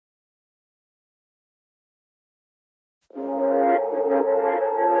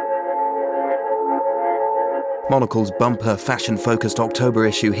Monocle's bumper fashion-focused October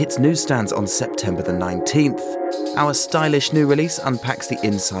issue hits newsstands on September the 19th. Our stylish new release unpacks the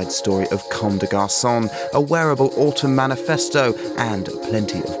inside story of Comme des Garçons, a wearable autumn manifesto, and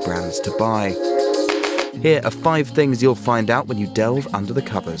plenty of brands to buy. Here are 5 things you'll find out when you delve under the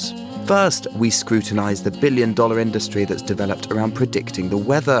covers. First, we scrutinise the billion-dollar industry that's developed around predicting the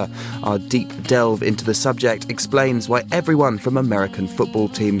weather. Our deep delve into the subject explains why everyone from American football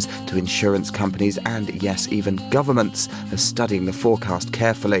teams to insurance companies and, yes, even governments are studying the forecast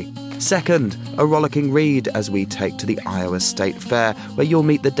carefully. Second, a rollicking read as we take to the Iowa State Fair, where you'll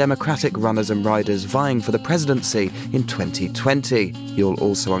meet the Democratic runners and riders vying for the presidency in 2020. You'll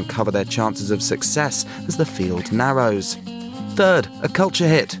also uncover their chances of success as the field narrows. Third, a culture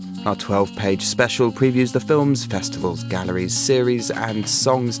hit. Our 12-page special previews the films, festivals, galleries, series and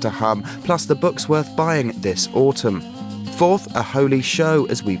songs to hum, plus the books worth buying this autumn. Fourth, a holy show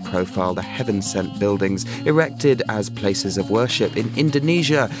as we profile the heaven-sent buildings erected as places of worship in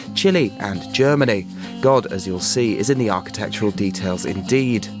Indonesia, Chile and Germany. God, as you'll see, is in the architectural details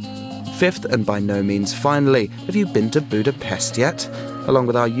indeed. Fifth, and by no means finally, have you been to Budapest yet? Along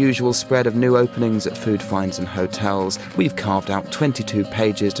with our usual spread of new openings at food finds and hotels, we've carved out 22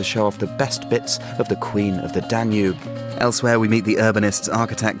 pages to show off the best bits of the Queen of the Danube. Elsewhere, we meet the urbanists,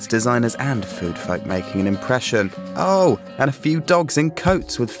 architects, designers and food folk making an impression. Oh, and a few dogs in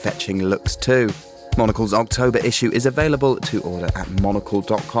coats with fetching looks too. Monocle's October issue is available to order at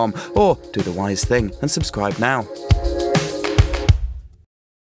monocle.com, or do the wise thing and subscribe now.